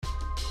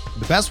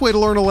The best way to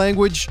learn a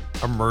language?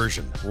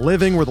 Immersion.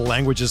 Living where the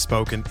language is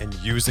spoken and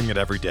using it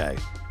every day.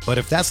 But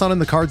if that's not in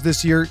the cards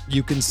this year,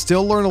 you can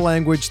still learn a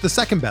language the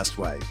second best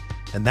way,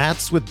 and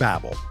that's with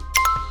Babbel.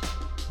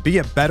 Be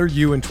a better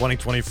you in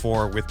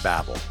 2024 with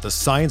Babbel, the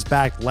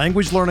science-backed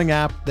language learning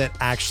app that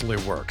actually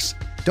works.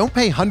 Don't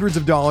pay hundreds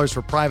of dollars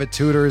for private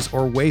tutors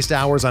or waste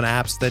hours on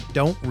apps that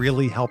don't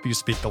really help you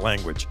speak the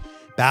language.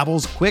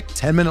 Babbel's quick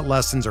 10-minute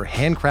lessons are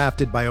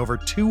handcrafted by over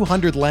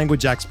 200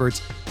 language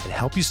experts and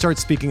help you start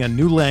speaking a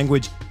new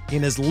language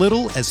in as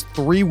little as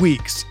 3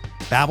 weeks.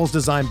 Babbel's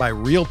designed by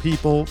real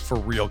people for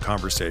real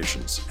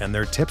conversations, and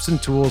their tips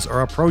and tools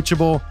are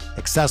approachable,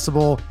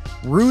 accessible,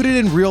 rooted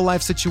in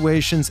real-life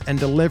situations, and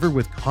delivered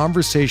with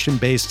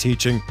conversation-based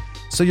teaching,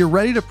 so you're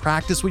ready to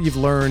practice what you've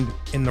learned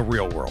in the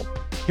real world.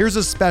 Here's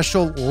a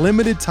special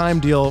limited-time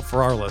deal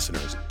for our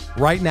listeners.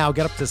 Right now,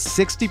 get up to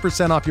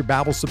 60% off your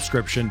Babbel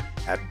subscription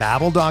at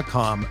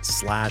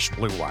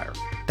babbel.com/Blue Wire.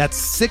 That's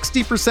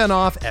 60%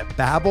 off at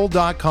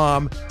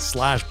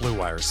babbel.com/Blue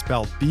Wire,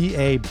 spelled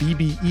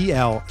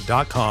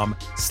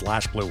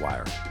BABBEL.com/Blue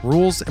Wire.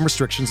 Rules and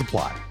restrictions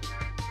apply.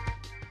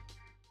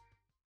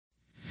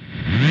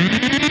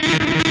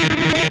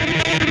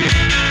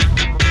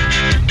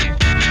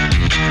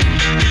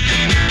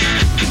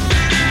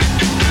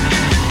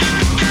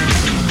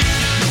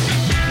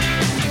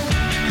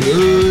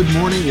 Good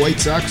morning, White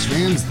Sox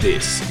fans.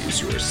 This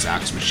is your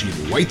Sox Machine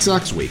White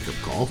Sox wake-up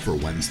call for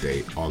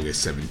Wednesday,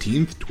 August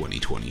 17th,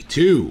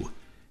 2022.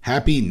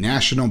 Happy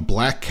National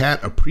Black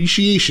Cat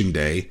Appreciation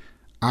Day.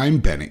 I'm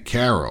Bennett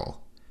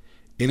Carroll.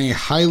 In a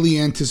highly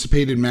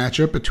anticipated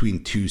matchup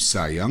between two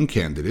Cy Young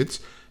candidates,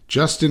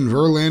 Justin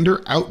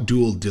Verlander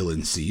outdueled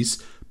Dylan Cease,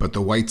 but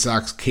the White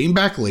Sox came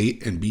back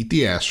late and beat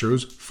the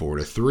Astros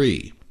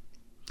 4-3.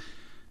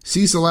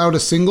 Cease allowed a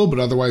single but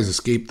otherwise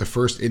escaped the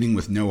first inning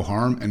with no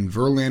harm, and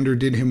Verlander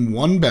did him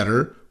one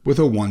better with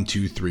a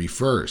 1-2-3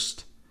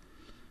 first.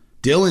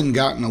 Dylan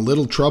got in a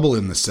little trouble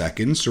in the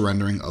second,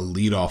 surrendering a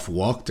leadoff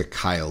walk to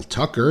Kyle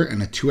Tucker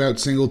and a 2-out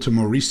single to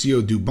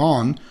Mauricio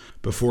Dubon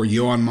before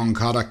Yoan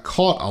Moncada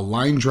caught a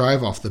line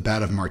drive off the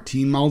bat of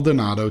Martin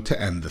Maldonado to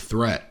end the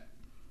threat.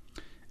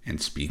 And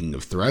speaking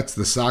of threats,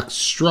 the Sox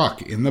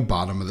struck in the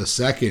bottom of the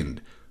second.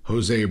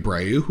 Jose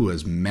Abreu, who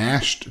has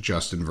mashed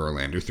Justin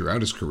Verlander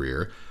throughout his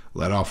career,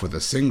 led off with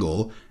a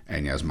single,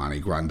 and Yasmani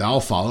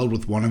Grandal followed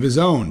with one of his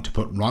own to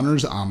put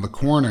runners on the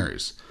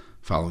corners.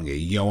 Following a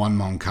Yoan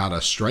Moncada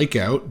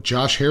strikeout,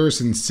 Josh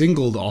Harrison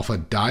singled off a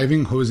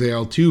diving Jose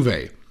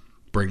Altuve,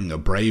 bringing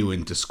Abreu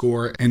in to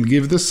score and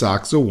give the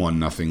Sox a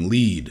 1-0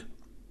 lead.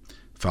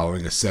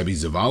 Following a Seby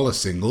Zavala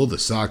single, the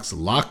Sox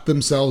locked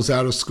themselves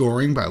out of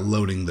scoring by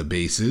loading the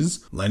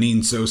bases.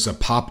 Lenin Sosa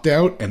popped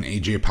out and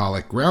A.J.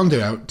 Pollock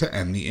grounded out to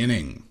end the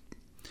inning.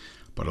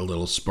 But a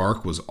little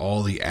spark was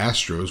all the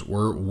Astros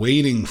were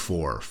waiting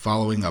for.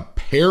 Following a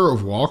pair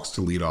of walks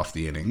to lead off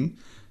the inning,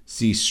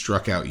 Cease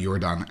struck out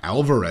Yordan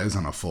Alvarez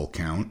on a full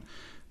count.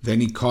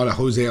 Then he caught a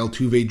Jose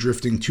Altuve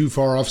drifting too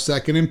far off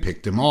second and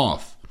picked him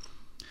off.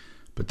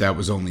 But that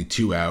was only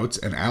 2 outs,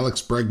 and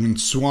Alex Bregman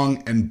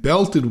swung and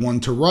belted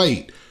one to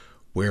right,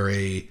 where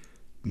a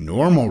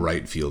normal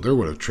right fielder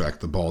would have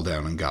tracked the ball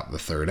down and got the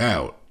third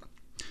out.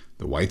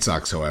 The White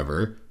Sox,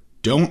 however,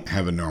 don't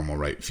have a normal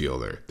right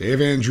fielder. They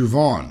have Andrew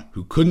Vaughn,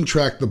 who couldn't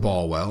track the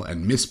ball well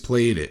and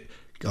misplayed it,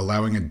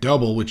 allowing a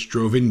double which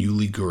drove in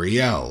Yuli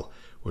Gurriel,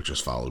 which was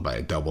followed by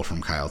a double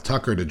from Kyle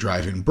Tucker to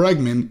drive in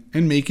Bregman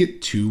and make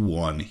it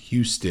 2-1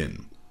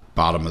 Houston.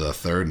 Bottom of the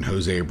third, and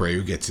Jose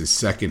Abreu gets his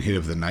second hit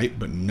of the night,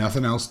 but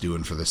nothing else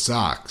doing for the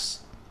Sox.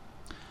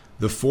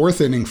 The fourth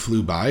inning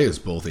flew by as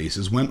both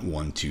aces went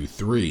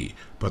 1-2-3,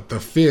 but the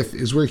fifth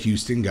is where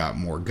Houston got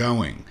more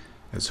going,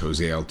 as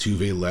Jose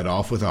Altuve led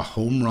off with a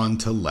home run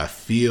to left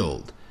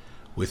field.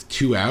 With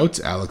 2 outs,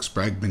 Alex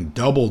Bregman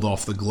doubled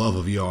off the glove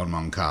of Yoan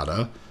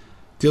Moncada.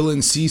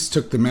 Dylan Cease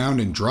took the mound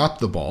and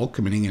dropped the ball,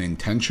 committing an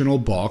intentional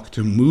balk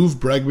to move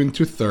Bregman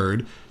to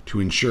third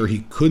to ensure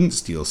he couldn't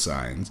steal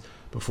signs,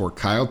 before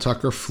Kyle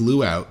Tucker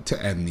flew out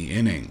to end the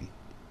inning.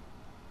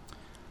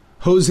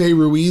 Jose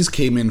Ruiz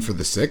came in for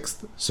the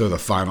 6th, so the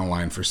final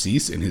line for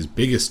Cease in his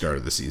biggest start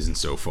of the season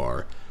so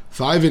far.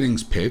 5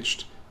 innings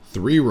pitched,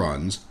 3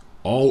 runs,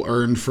 all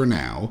earned for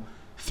now,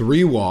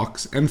 3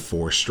 walks, and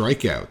 4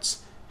 strikeouts.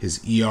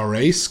 His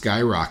ERA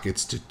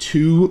skyrockets to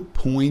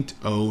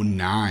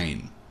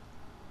 2.09.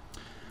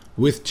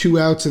 With 2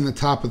 outs in the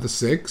top of the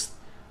 6th,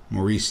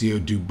 Mauricio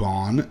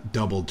Dubon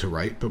doubled to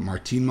right, but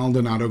Martin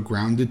Maldonado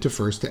grounded to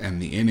first to end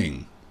the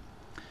inning.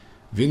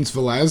 Vince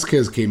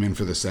Velasquez came in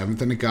for the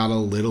 7th, and it got a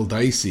little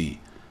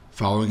dicey.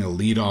 Following a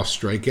leadoff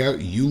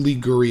strikeout,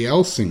 Yuli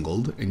Gurriel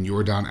singled, and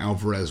Yordan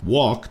Alvarez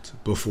walked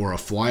before a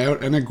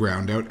flyout and a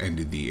groundout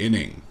ended the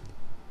inning.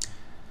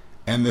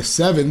 And the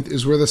 7th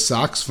is where the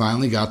Sox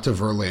finally got to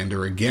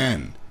Verlander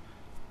again.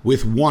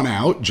 With 1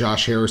 out,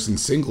 Josh Harrison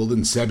singled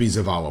and Seby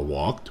Zavala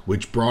walked,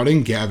 which brought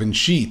in Gavin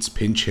Sheets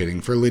pinch hitting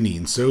for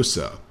Lenin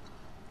Sosa.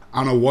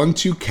 On a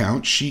 1-2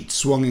 count, Sheets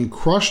swung and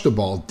crushed a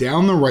ball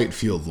down the right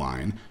field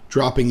line,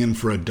 dropping in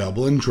for a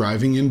double and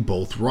driving in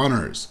both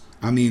runners.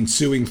 On the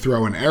ensuing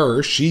throw and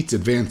error, Sheets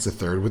advanced to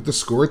third with the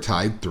score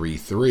tied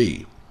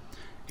 3-3.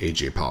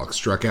 A.J. Pollock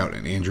struck out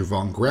and Andrew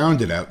Vaughn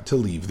grounded out to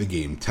leave the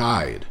game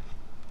tied.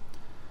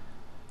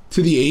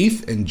 To the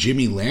eighth, and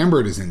Jimmy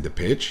Lambert is in to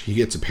pitch. He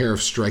gets a pair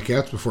of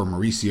strikeouts before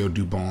Mauricio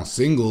Dubon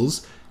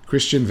singles.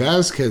 Christian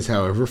Vazquez,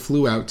 however,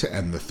 flew out to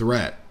end the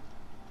threat.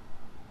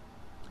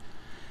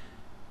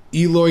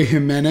 Eloy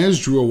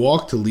Jimenez drew a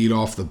walk to lead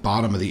off the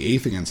bottom of the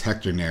eighth against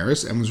Hector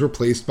Neris and was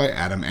replaced by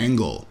Adam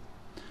Engel.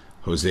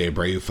 Jose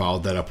Abreu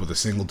followed that up with a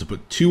single to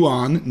put 2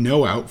 on,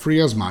 no out for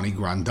Yasmani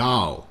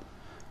Grandal.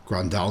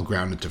 Grandal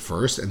grounded to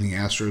first, and the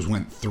Astros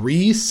went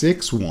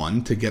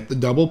 3-6-1 to get the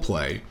double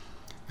play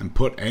and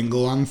put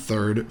Engel on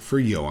third for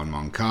Yoan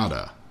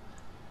Moncada.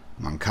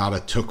 Moncada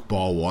took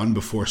ball 1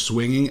 before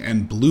swinging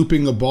and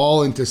blooping a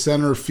ball into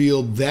center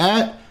field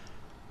that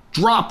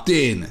dropped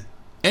in.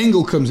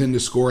 Engel comes in to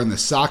score, and the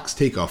Sox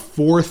take a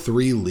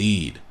 4-3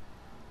 lead.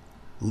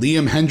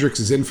 Liam Hendriks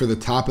is in for the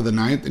top of the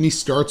ninth, and he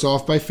starts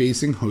off by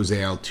facing Jose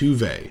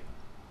Altuve.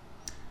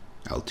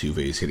 Altuve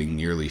is hitting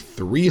nearly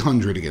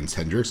 300 against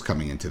Hendriks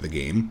coming into the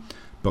game,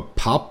 but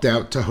popped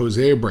out to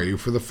Jose Abreu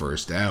for the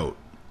first out.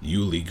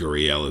 Yuli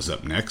Gurriel is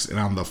up next, and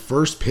on the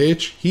first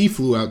pitch, he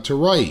flew out to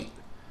right.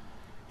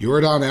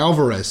 Yordan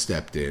Alvarez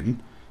stepped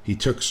in. He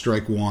took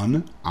strike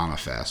 1 on a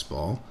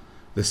fastball.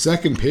 The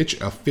second pitch,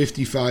 a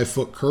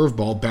 55-foot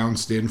curveball,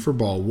 bounced in for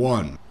ball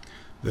 1.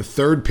 The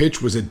third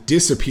pitch was a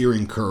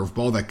disappearing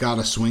curveball that got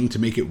a swing to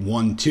make it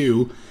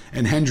 1-2,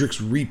 and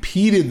Hendriks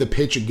repeated the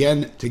pitch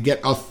again to get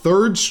a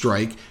third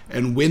strike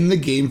and win the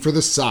game for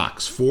the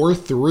Sox,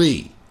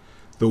 4-3.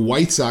 The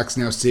White Sox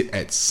now sit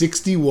at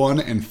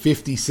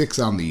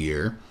 61-56 on the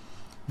year.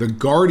 The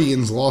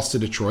Guardians lost to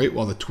Detroit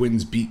while the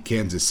Twins beat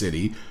Kansas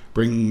City,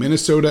 bringing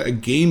Minnesota a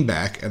game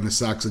back and the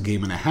Sox a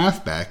game and a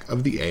half back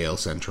of the AL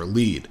Central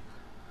lead.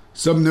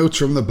 Some notes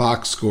from the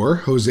box score.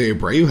 Jose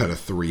Abreu had a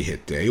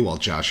 3-hit day, while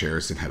Josh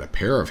Harrison had a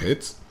pair of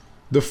hits.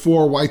 The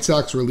 4 White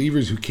Sox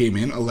relievers who came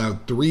in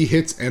allowed 3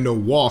 hits and a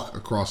walk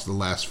across the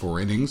last 4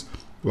 innings,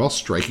 while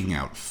striking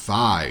out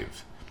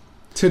 5.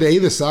 Today,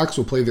 the Sox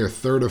will play their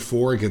third of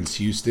 4 against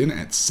Houston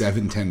at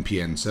 7:10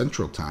 p.m.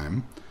 Central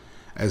Time,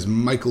 as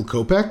Michael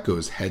Kopech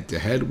goes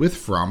head-to-head with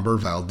Framber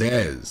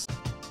Valdez.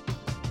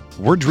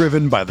 We're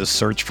driven by the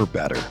search for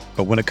better,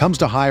 but when it comes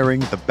to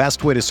hiring, the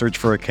best way to search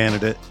for a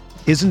candidate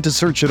isn't to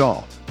search at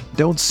all.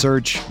 Don't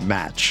search,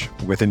 match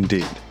with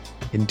Indeed.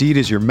 Indeed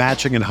is your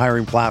matching and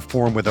hiring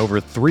platform with over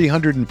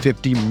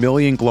 350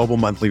 million global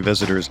monthly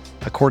visitors,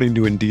 according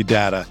to Indeed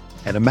data,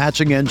 and a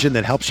matching engine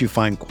that helps you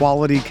find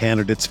quality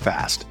candidates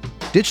fast.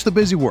 Ditch the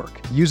busy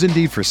work. Use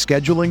Indeed for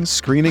scheduling,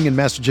 screening, and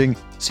messaging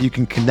so you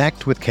can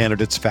connect with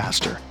candidates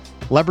faster.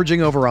 Leveraging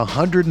over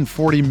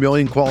 140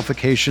 million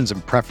qualifications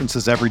and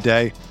preferences every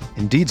day,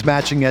 Indeed's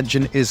matching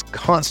engine is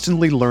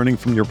constantly learning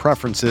from your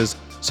preferences,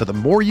 so the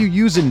more you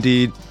use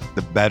Indeed,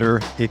 the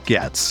better it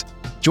gets.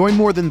 Join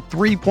more than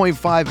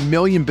 3.5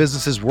 million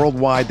businesses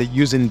worldwide that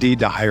use Indeed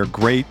to hire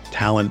great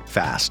talent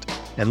fast.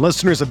 And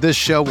listeners of this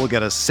show will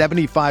get a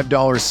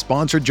 $75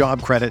 sponsored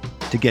job credit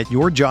to get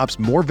your jobs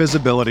more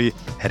visibility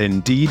at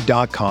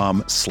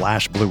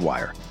Indeed.com/Blue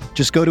Wire.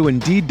 Just go to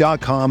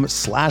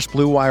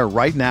Indeed.com/Blue Wire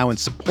right now and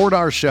support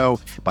our show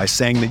by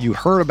saying that you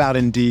heard about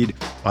Indeed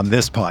on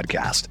this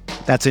podcast.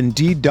 That's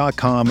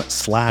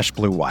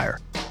Indeed.com/Blue Wire.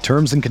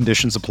 Terms and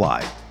conditions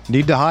apply.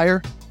 Need to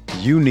hire?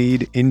 You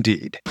need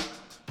Indeed.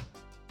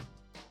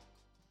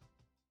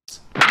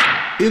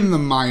 In the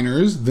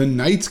minors, the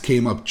Knights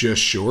came up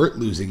just short,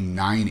 losing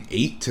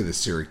 9-8 to the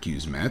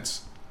Syracuse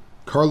Mets.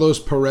 Carlos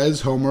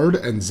Perez homered,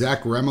 and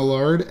Zach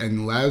Remillard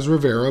and Laz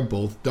Rivera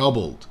both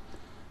doubled.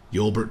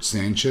 Yolbert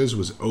Sanchez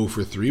was 0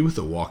 for 3 with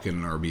a walk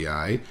and an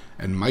RBI,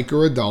 and Micah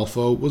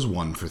Rodolfo was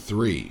 1 for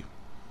 3.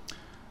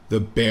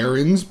 The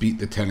Barons beat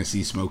the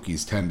Tennessee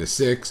Smokies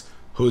 10-6.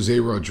 Jose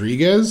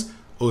Rodriguez,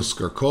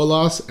 Oscar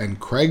Colas, and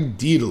Craig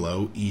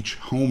Didolo each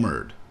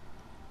homered.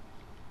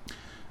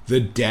 The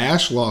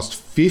Dash lost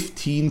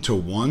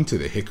 15-1 to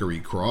the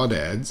Hickory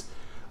Crawdads.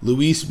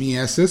 Luis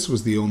Mieses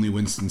was the only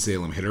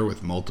Winston-Salem hitter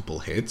with multiple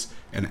hits,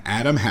 and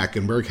Adam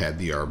Hackenberg had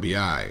the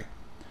RBI.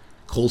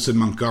 Colson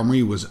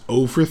Montgomery was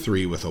 0 for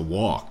 3 with a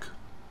walk.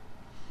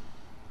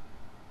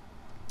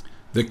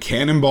 The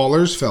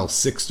Cannonballers fell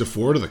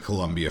 6-4 to the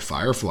Columbia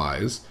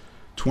Fireflies.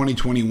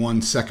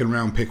 2021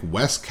 second-round pick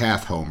Wes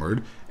Kath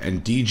homered,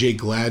 and DJ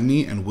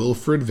Gladney and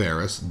Wilfred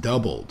Veras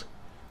doubled.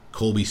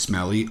 Colby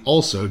Smelly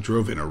also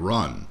drove in a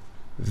run.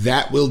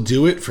 That will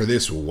do it for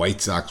this White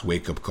Sox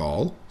wake-up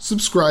call.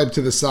 Subscribe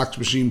to the Sox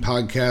Machine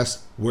podcast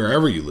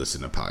wherever you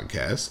listen to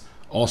podcasts.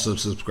 Also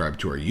subscribe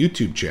to our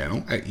YouTube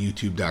channel at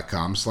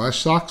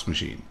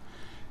youtube.com/SoxMachine.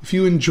 If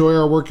you enjoy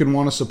our work and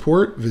want to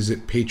support,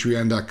 visit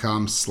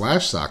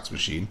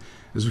patreon.com/SoxMachine,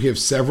 as we have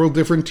several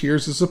different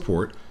tiers of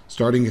support,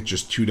 starting at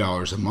just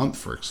 $2 a month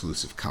for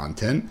exclusive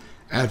content,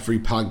 ad-free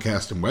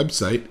podcast and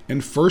website,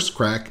 and first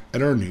crack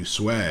at our new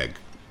swag.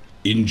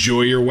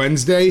 Enjoy your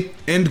Wednesday,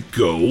 and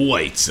go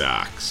White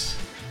Sox!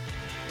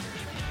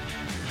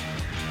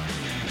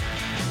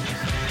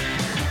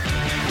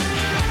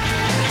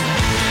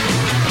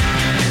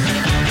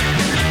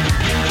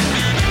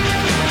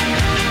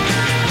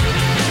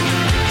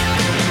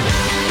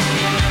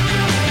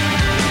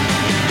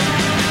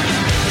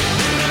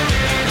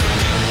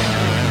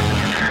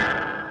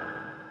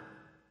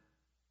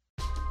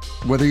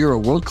 Whether you're a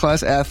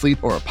world-class athlete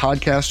or a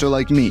podcaster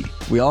like me,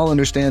 we all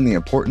understand the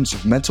importance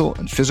of mental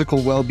and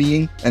physical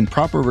well-being and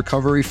proper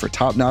recovery for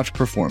top-notch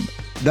performance.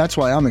 That's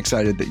why I'm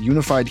excited that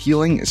Unified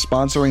Healing is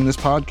sponsoring this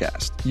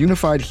podcast.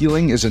 Unified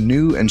Healing is a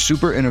new and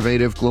super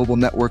innovative global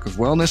network of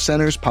wellness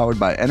centers powered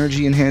by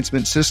Energy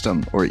Enhancement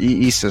System, or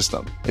EE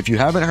System. If you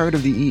haven't heard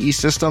of the EE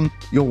System,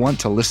 you'll want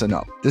to listen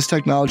up. This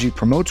technology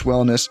promotes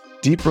wellness,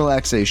 deep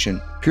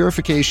relaxation,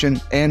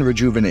 purification, and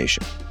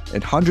rejuvenation.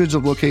 In hundreds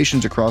of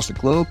locations across the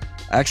globe,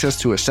 access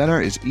to a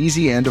center is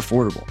easy and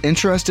affordable.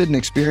 Interested in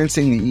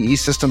experiencing the EE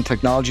System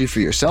technology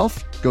for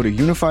yourself? Go to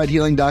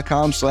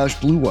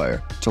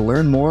unifiedhealing.com/bluewire to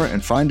learn more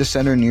and find a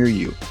center near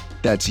you.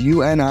 That's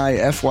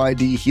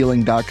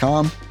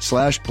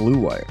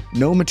unifydhealing.com/bluewire.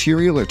 No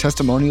material or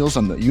testimonials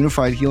on the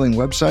Unified Healing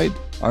website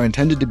are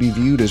intended to be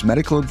viewed as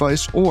medical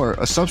advice or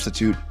a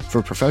substitute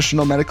for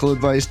professional medical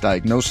advice,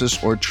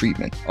 diagnosis, or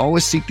treatment.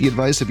 Always seek the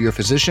advice of your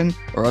physician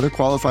or other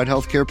qualified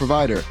healthcare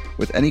provider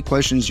with any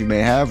questions you may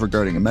have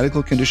regarding a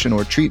medical condition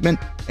or treatment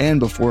and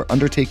before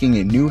undertaking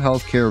a new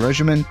healthcare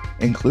regimen,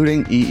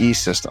 including EE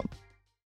System.